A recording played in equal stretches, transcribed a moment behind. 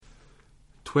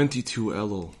22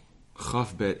 Elul,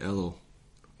 Chaf Bet Elul,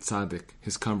 Tzaddik,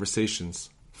 his conversations,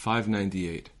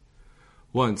 598.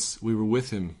 Once we were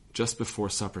with him just before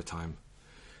supper time.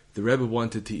 The Rebbe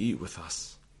wanted to eat with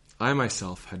us. I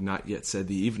myself had not yet said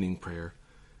the evening prayer,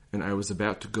 and I was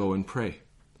about to go and pray.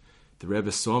 The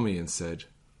Rebbe saw me and said,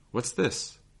 "What's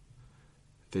this?"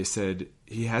 They said,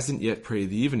 "He hasn't yet prayed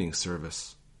the evening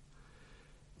service."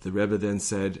 The Rebbe then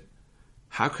said,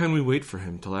 "How can we wait for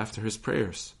him till after his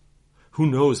prayers? Who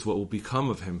knows what will become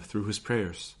of him through his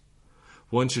prayers?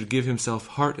 One should give himself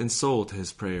heart and soul to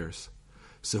his prayers,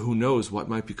 so who knows what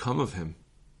might become of him?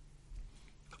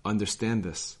 Understand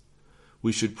this.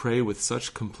 We should pray with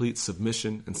such complete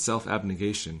submission and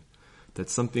self-abnegation that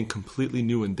something completely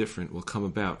new and different will come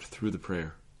about through the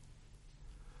prayer."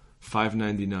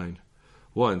 599.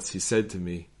 Once he said to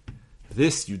me,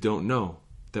 "This you don't know,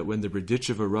 that when the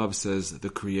Berditchev Rav says, 'the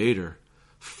Creator,'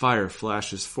 fire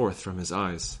flashes forth from his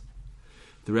eyes."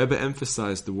 The Rebbe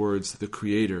emphasized the words, "the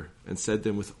Creator," and said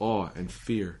them with awe and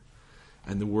fear,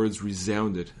 and the words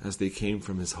resounded as they came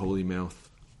from his holy mouth.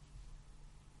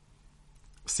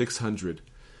 600.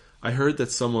 I heard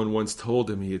that someone once told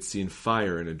him he had seen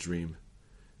fire in a dream.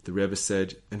 The Rebbe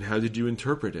said, "And how did you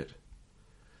interpret it?"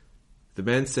 The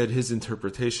man said his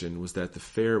interpretation was that the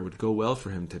fair would go well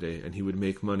for him today and he would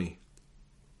make money.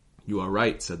 "You are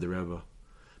right," said the Rebbe,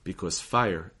 "because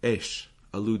fire, esh,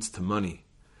 alludes to money.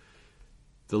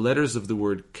 The letters of the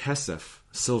word kesef,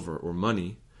 silver or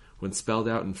money, when spelled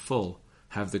out in full,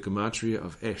 have the gematria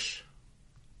of esh."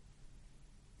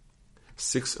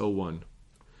 601.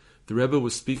 The Rebbe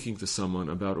was speaking to someone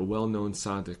about a well-known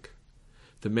tzaddik.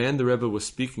 The man the Rebbe was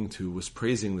speaking to was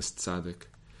praising this tzaddik,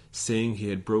 saying he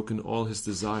had broken all his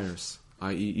desires,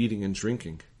 i.e. eating and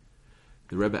drinking.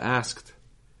 The Rebbe asked,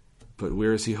 "But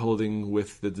where is he holding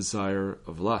with the desire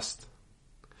of lust?"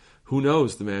 "Who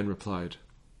knows?" the man replied.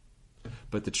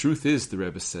 "But the truth is," the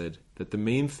Rebbe said, "that the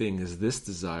main thing is this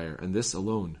desire and this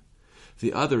alone.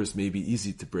 The others may be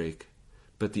easy to break,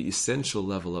 but the essential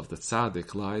level of the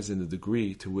tzaddik lies in the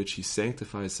degree to which he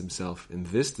sanctifies himself in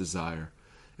this desire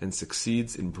and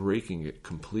succeeds in breaking it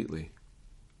completely."